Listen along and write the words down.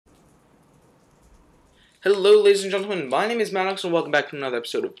Hello, ladies and gentlemen. My name is Maddox, and welcome back to another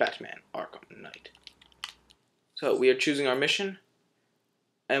episode of Batman Arkham Knight. So, we are choosing our mission,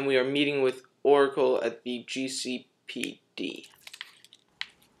 and we are meeting with Oracle at the GCPD.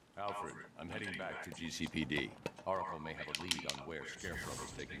 Alfred, I'm heading back to GCPD. Oracle may have a lead on where Scarecrow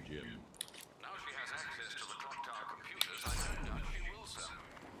is taking Jim. Now she has access to the clock tower computers. I know she will sell.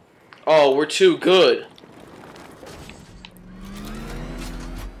 Oh, we're too good.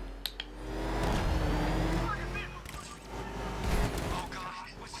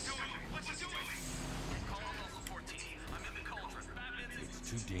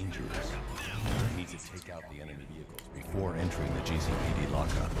 Too dangerous. We need to take out the enemy vehicles before entering the GCPD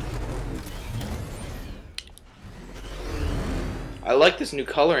lockup. I like this new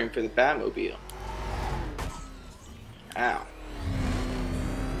coloring for the Batmobile. Ow.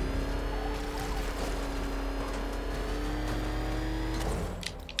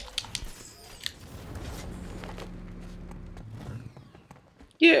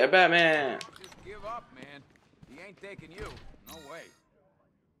 Yeah, Batman. Just give up, man. He ain't taking you. No way.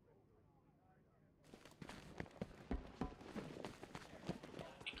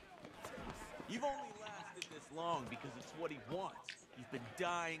 You've only lasted this long because it's what he wants. He's been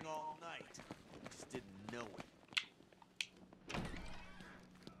dying all night. You just didn't know it.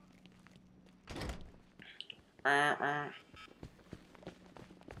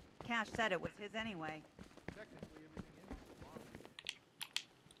 Cash said it was his anyway.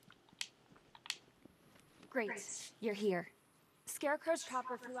 Great, you're here. Scarecrow's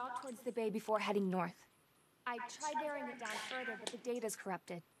chopper flew out towards the bay before heading north. I tried narrowing it down further, but the data's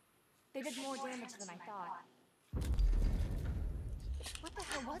corrupted. They did more damage than I thought. What the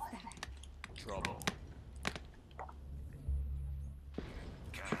hell was that? Trouble.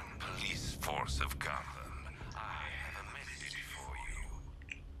 Gotham Police Force of Gotham, I have a message for you.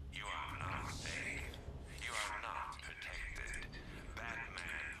 You are not safe. You are not protected.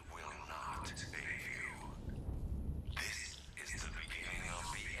 Batman will not save you. This is the beginning of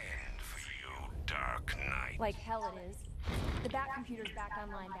the end for you, Dark Knight. Like hell it is. The Bat computer's back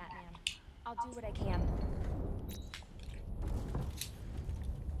online, Batman. I'll do what I can.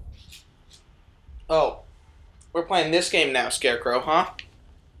 Oh, we're playing this game now, Scarecrow, huh?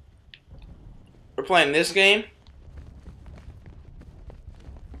 We're playing this game?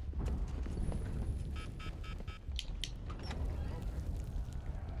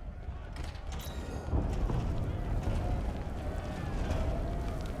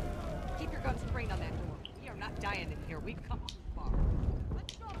 Keep your guns trained on that door. We are not dying in here. We've come too far.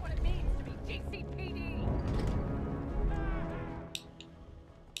 Let's show 'em what it means to be GCPD.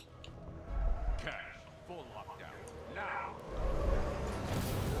 Cash. Full lockdown. Now.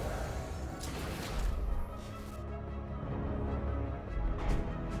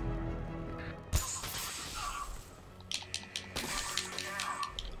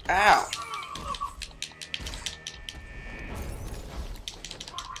 Ow.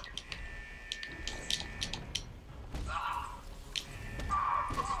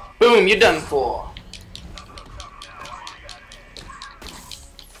 Boom, you're done for.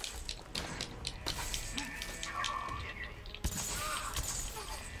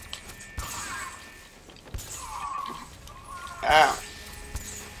 Ow.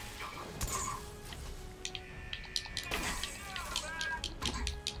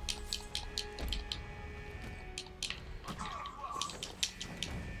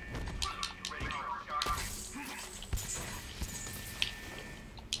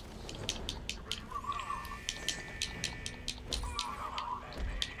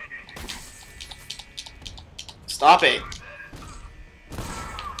 Stop it.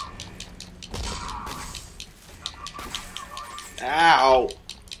 Ow.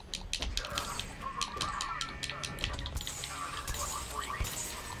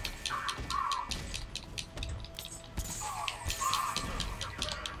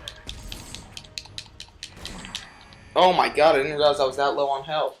 Oh my god, I didn't realize I was that low on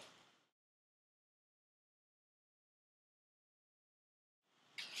health.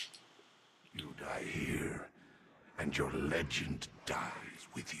 You die here, and your legend dies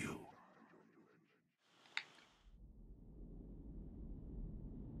with you.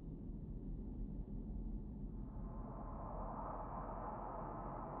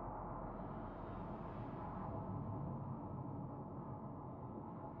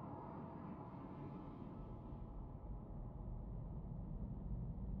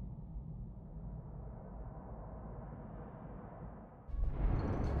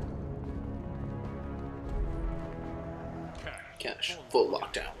 Cash, full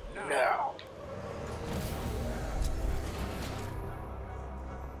lockdown. Now.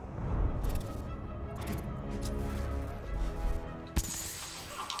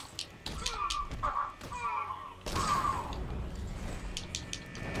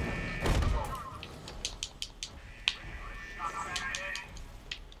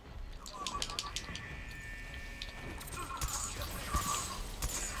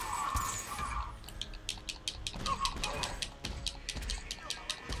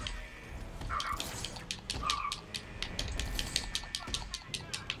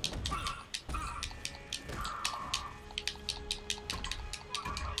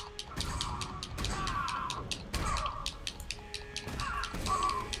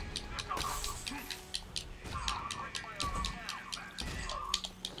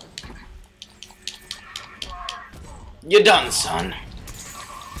 You're done, son.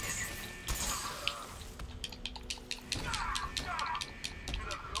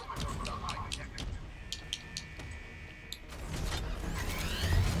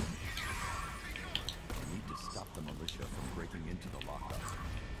 We need to stop the militia from breaking into the lockup.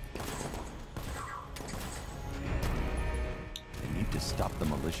 They need to stop the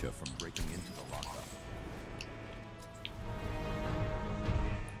militia from breaking into the lockup.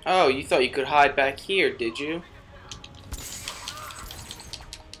 Oh, you thought you could hide back here, did you?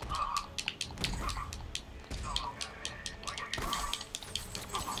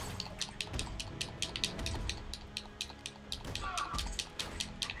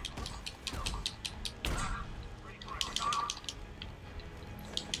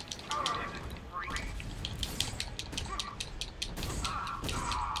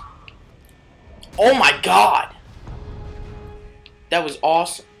 Oh my god! That was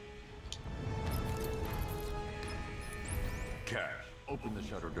awesome. Cash, open the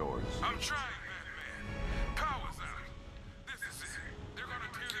shutter doors. I'm trying, Batman. Power's out. This is it. They're gonna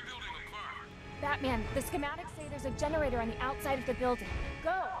tear the building apart. Batman, the schematics say there's a generator on the outside of the building.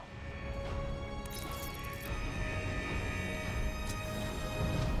 Go!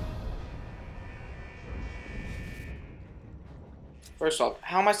 First off,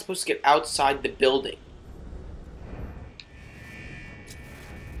 how am I supposed to get outside the building?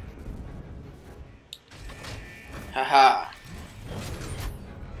 Haha.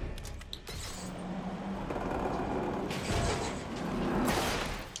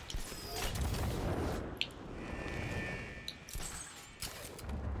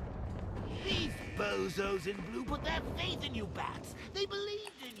 These bozos in blue put their faith in you, Bats. They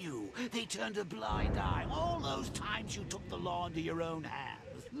believed in you. They turned a blind eye all those times you took the law into your own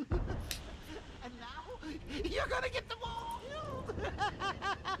hands. And now, you're gonna get them all killed.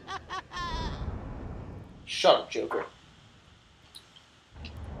 Shut up, Joker.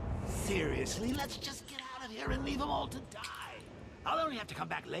 Seriously, let's just get out of here and leave them all to die. I'll only have to come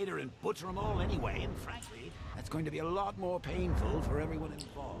back later and butcher them all anyway, and frankly, that's going to be a lot more painful for everyone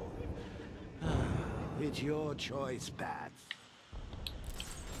involved. It's your choice, Bats.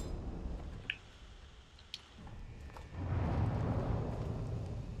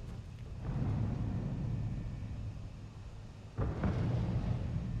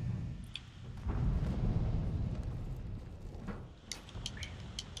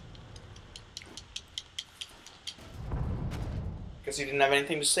 Guess he didn't have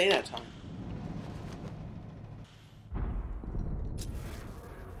anything to say that time.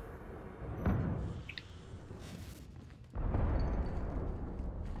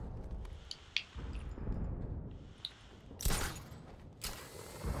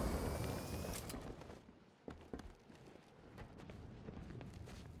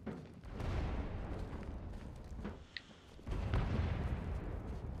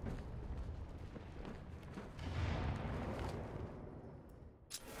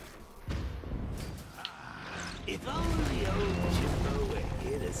 If only old Jimbo were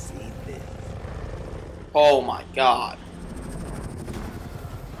here to see this. Oh my god.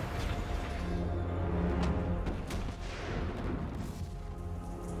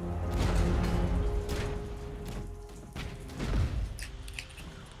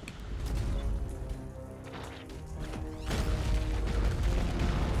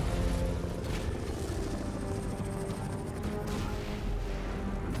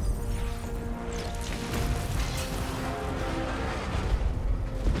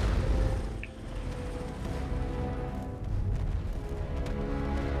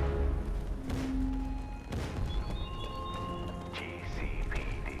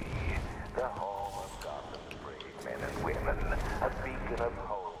 GCPD, the home of Gotham's brave men and women, a beacon of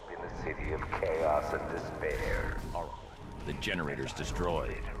hope in a city of chaos and despair. The generator's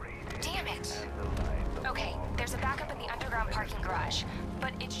destroyed. Damn it! Okay, there's a backup in the underground parking garage,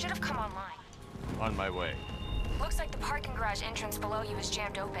 but it should have come online. On my way. Looks like the parking garage entrance below you is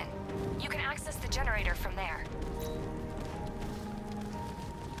jammed open. You can access the generator from there.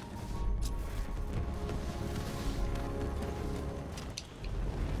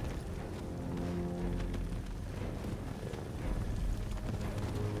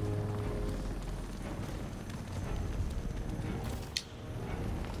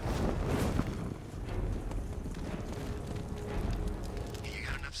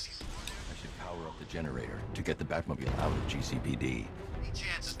 I should power up the generator to get the Batmobile out of GCPD.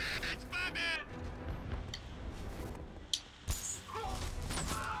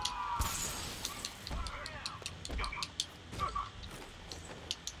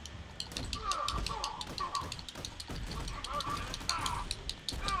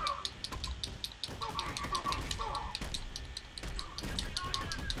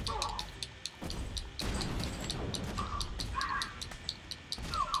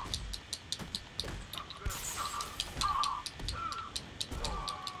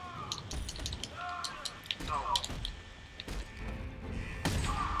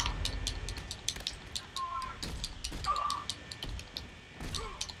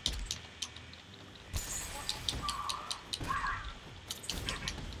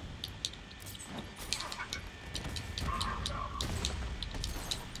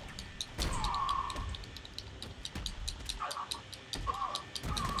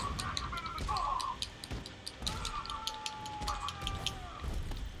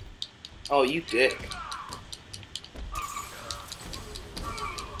 Oh, you dick.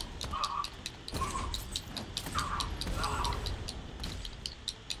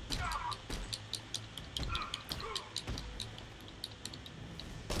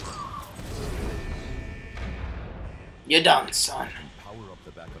 You're done, son. Power up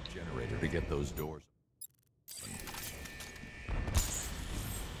the backup generator to get those doors.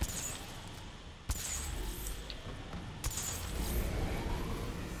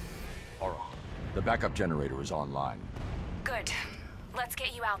 All right. The backup generator is online. Good. Let's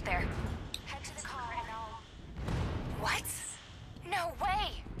get you out there. Head to the car and I'll... What? No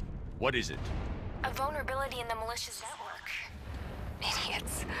way! What is it? A vulnerability in the malicious network.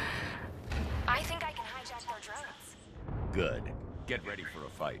 Idiots. I think I can hijack their drones. Good. Get ready for a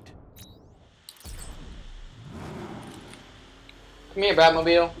fight. Come here,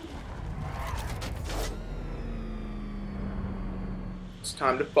 Batmobile. It's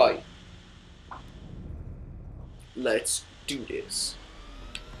time to fight. Let's do this.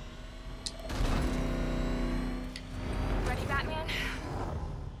 Ready, Batman?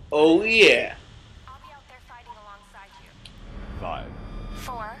 Oh yeah. I'll be out there fighting alongside you. 5,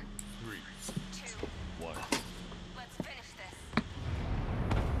 4, 3, 2, 1. let's finish this.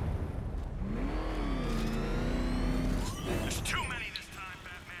 There's too many this time,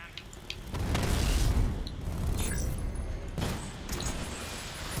 Batman.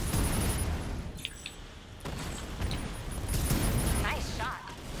 Nice shot.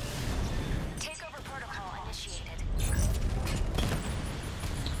 Takeover protocol initiated.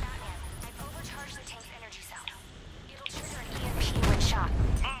 Batman, I've overcharged the tank's energy cell. It'll trigger an EMP when shot.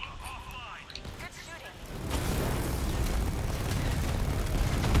 Mama, offline. Good shooting.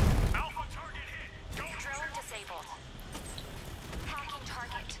 Alpha target hit. Go Drone disabled. Hacking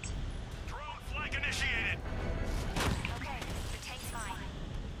target. drone flag initiated. Okay, the tank's mine.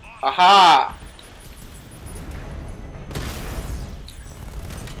 Aha!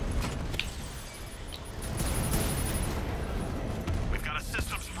 We've got a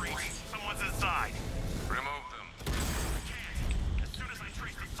systems breach. Someone's inside. Remove them. Can't. As soon as I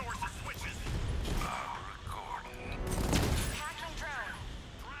trace the source of switches. Barbara Gordon. Hacking drone.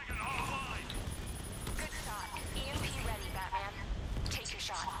 Dragon offline. Good shot. EMP ready, Batman. Take your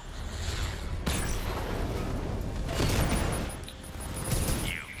shot.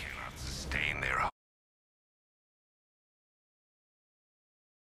 You cannot sustain their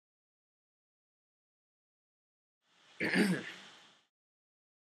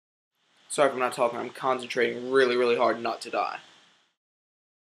Sorry if I'm not talking. I'm concentrating really, really hard not to die.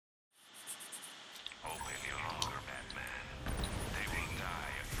 open your hunger, Batman. They will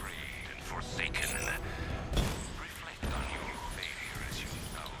die afraid and forsaken. Reflect on your failure as you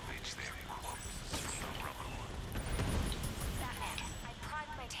salvage their corpses from the rubble. Batman, I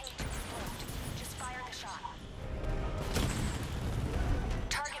primed my tank to explode. Just fire the shot.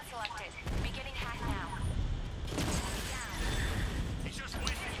 Target selected. Beginning hack now. Down. He's just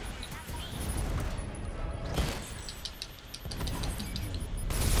waiting.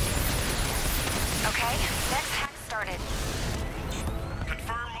 Okay, next hack started.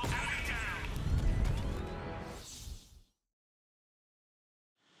 Confirm mobility down.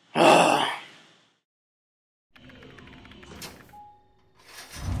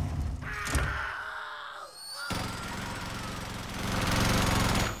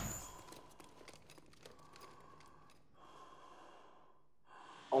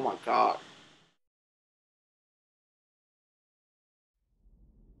 Oh my god.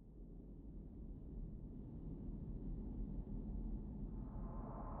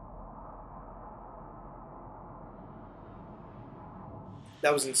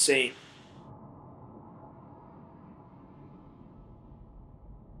 That was insane.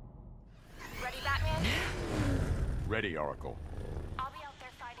 Ready, Batman? Ready, Oracle. I'll be out there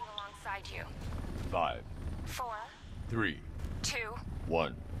fighting alongside you. 5, 4, 3, 2,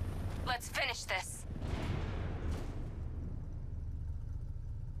 1. let's finish this.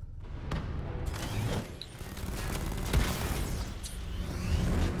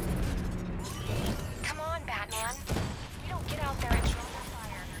 Come on, Batman. If we don't get out there and draw the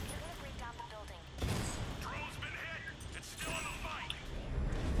fire, you're gonna break down the building. Drone's been hit. It's still in the fight.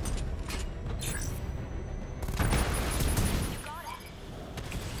 You got it.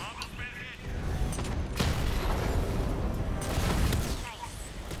 Mama's been hit. Nice.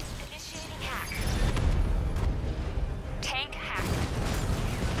 Initiating hack.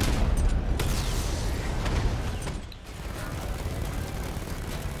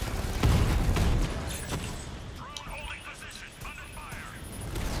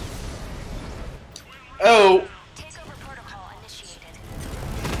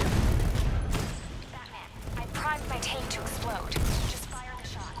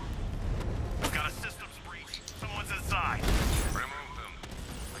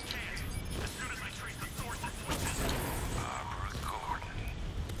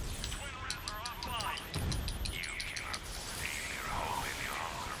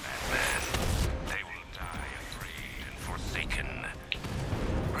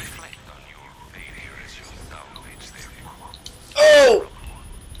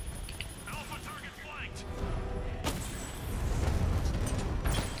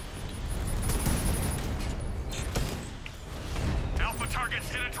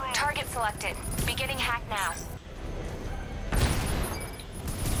 selected. Beginning hack now.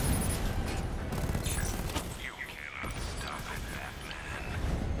 You cannot stop it, Batman.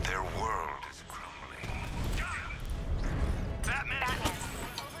 Their world is crumbling. Batman! Batman,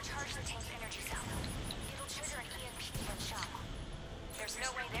 overcharge the tank's energy cell. It'll trigger an EMP when shot. There's no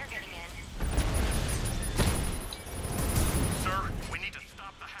way they're getting in. Sir, we need to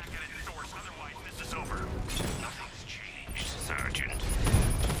stop the hack at its source, otherwise this is over. Nothing's changed, Sergeant.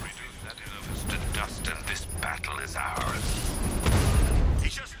 Reduce that edifice to dust and this battle is ours. He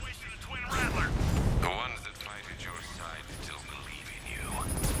just wasted a twin rattler. The ones that fight at your side still believe in you.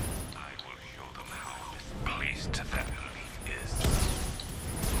 I will show them how misplaced that belief is.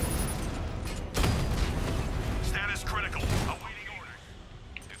 Status critical. Awaiting orders.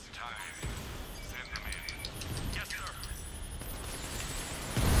 It's time. Send them in. Yes, sir.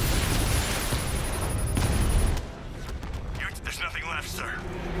 There's nothing left, sir.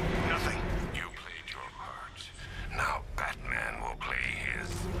 Nothing. You played your part. Now Batman will play his.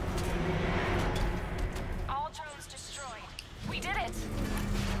 All drones destroyed. We did it!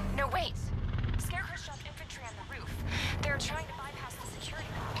 No, wait. Scarecrow shot infantry on the roof. They're trying to bypass the security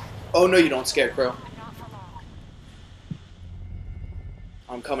wall. Oh no, you don't, Scarecrow. Not for long.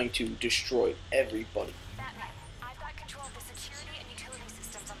 I'm coming to destroy everybody. Batman, I've got control of the security and utility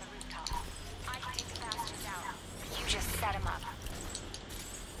systems on the rooftop. I can take the bastards out. You just set them up.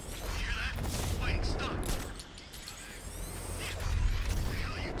 Hear that? Wait, stop. What the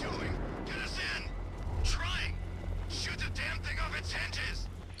hell are you doing? Get us in. Trying. Shoot the damn thing off its hinges.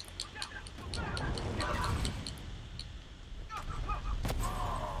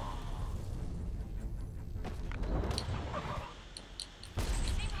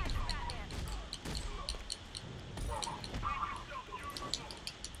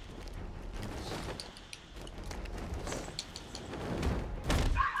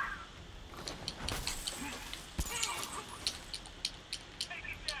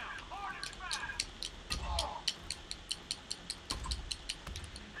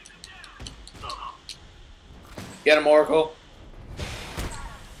 Get him, Oracle.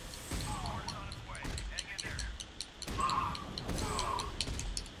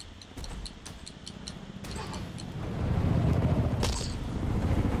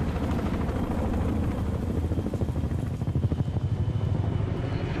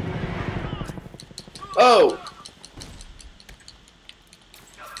 Oh!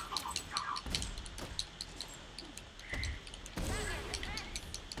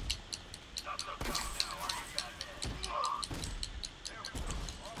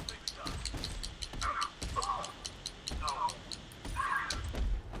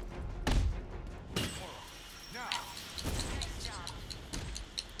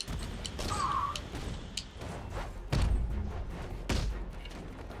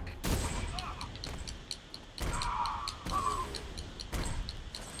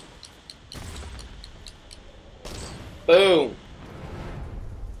 Boom!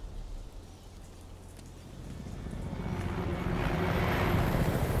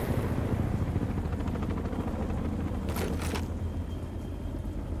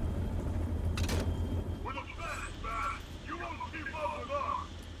 We're the baddest, man. You won't keep up with us.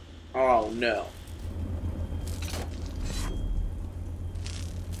 Oh no.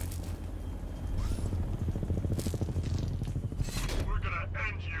 We're gonna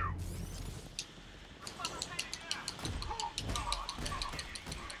end you.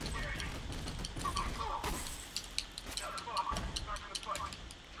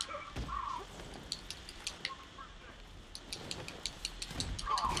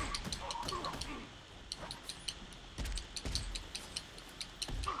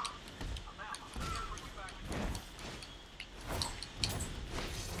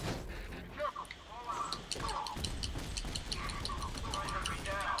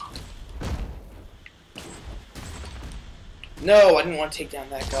 No, I didn't want to take down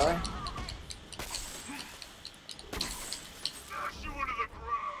that guy. Smash you into the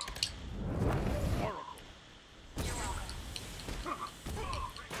ground.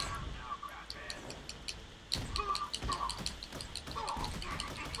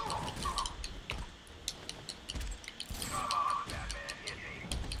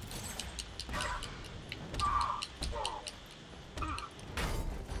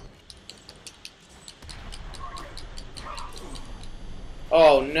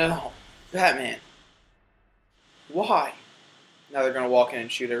 Oh no. Batman. Why? Now they're gonna walk in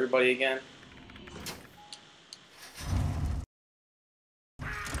and shoot everybody again.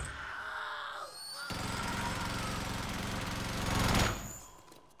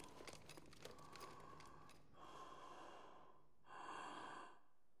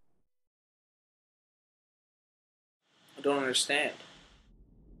 I don't understand.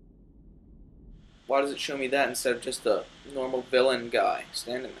 Why does it show me that instead of just the normal villain guy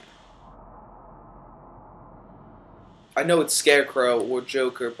standing there? I know it's Scarecrow or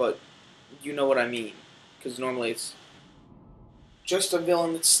Joker, but you know what I mean. Because normally it's just a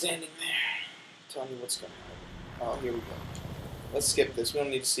villain that's standing there. Tell me what's going to happen. Oh, here we go. Let's skip this. We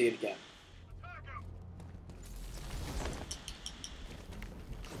don't need to see it again.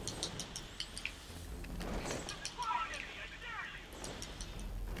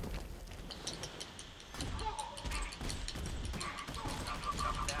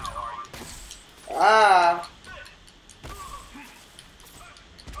 Ah!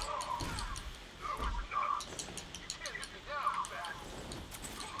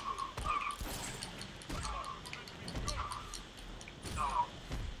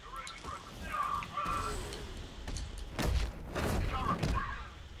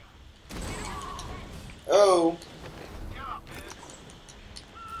 Oh!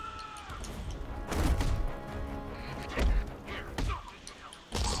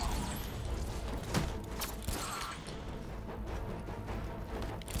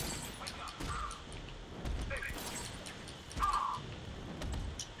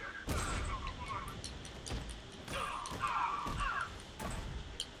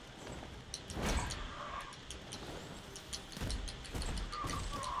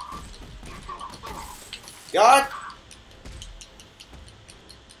 God!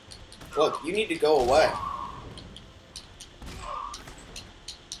 Look, you need to go away.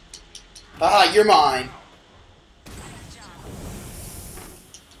 Haha, you're mine.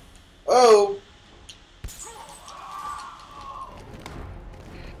 Oh!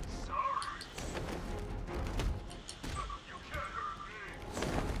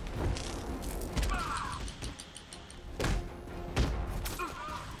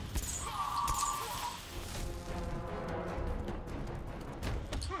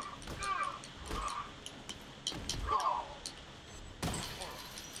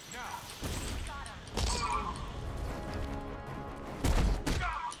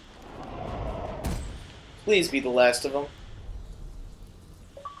 Please be the last of them.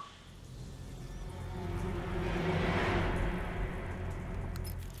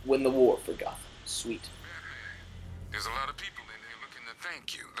 Win the war for Gotham. Sweet. There's a lot of people in here looking to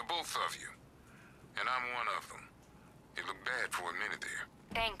thank you, the both of you. And I'm one of them. It looked bad for a minute there.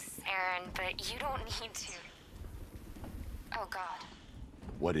 Thanks, Aaron, but you don't need to. Oh, God.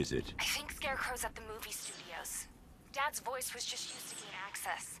 What is it? I think Scarecrow's at the movie studios. Dad's voice was just used to gain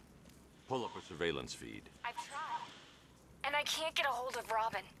access. Pull up a surveillance feed. I've tried. And I can't get a hold of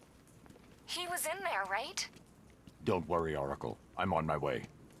Robin. He was in there, right? Don't worry, Oracle. I'm on my way.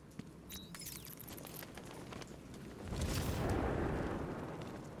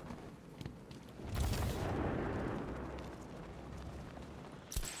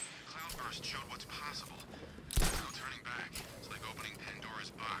 Cloudburst showed what's possible. No turning back. It's like opening Pandora's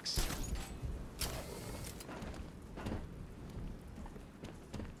box.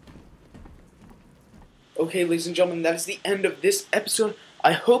 Okay, ladies and gentlemen, that is the end of this episode.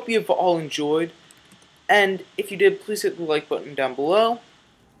 I hope you have all enjoyed. And if you did, please hit the like button down below.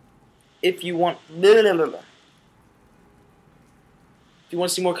 If you want... If you want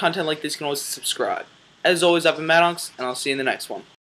to see more content like this, you can always subscribe. As always, I've been Maddox, and I'll see you in the next one.